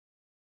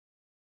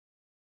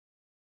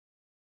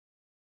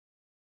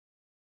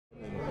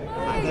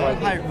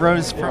Hi,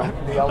 Rose.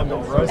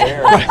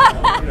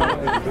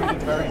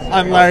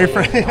 I'm Larry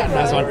from.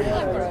 Nice one.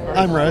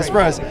 I'm Rose.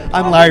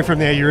 I'm Larry from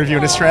the AU Review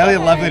in Australia.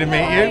 Lovely to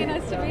meet you.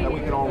 Nice to meet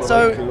you.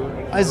 So,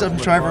 as I'm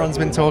sure everyone's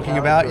been talking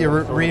about,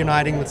 you're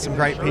reuniting with some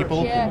great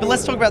people. Yeah. But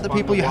let's talk about the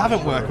people you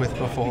haven't worked with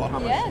before.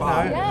 Yes,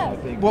 yeah.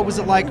 What was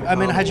it like? I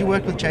mean, had you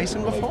worked with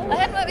Jason before? I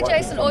hadn't worked with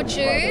Jason or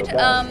Jude,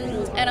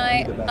 and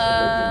I'd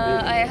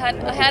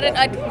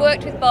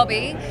worked with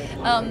Bobby,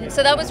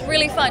 so that was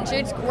really fun.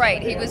 Jude's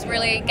great. He was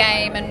really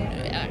game, and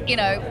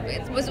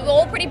it was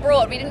all pretty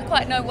broad. We didn't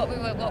quite know what we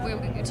were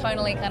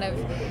tonally kind of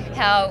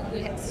how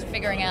it's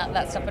figuring out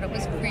that stuff, but it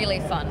was really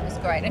fun. It was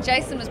great, and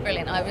Jason was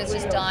brilliant. I was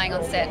just dying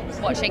on set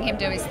watching him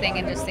do his thing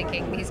and just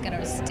thinking he's going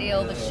to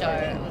steal the show.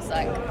 It was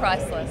like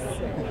priceless.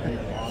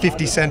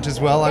 50 Cent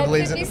as well, I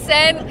believe. 50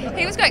 Cent,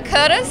 he was great.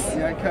 Curtis.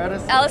 Yeah,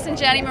 Curtis. Alison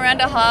Janney,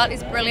 Miranda Hart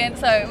is brilliant.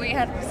 So we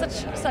had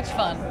such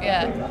fun.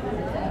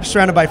 Yeah.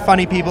 Surrounded by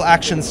funny people,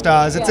 action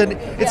stars. It's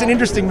an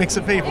interesting mix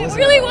of people. It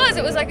really was.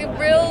 It was like a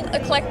real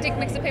eclectic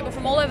mix of people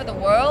from all over the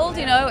world.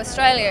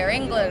 Australia,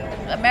 England,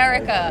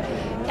 America,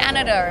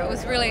 Canada. It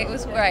was great. It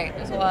was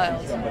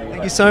wild.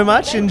 Thank you so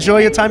much.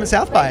 Enjoy your time at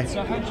South by.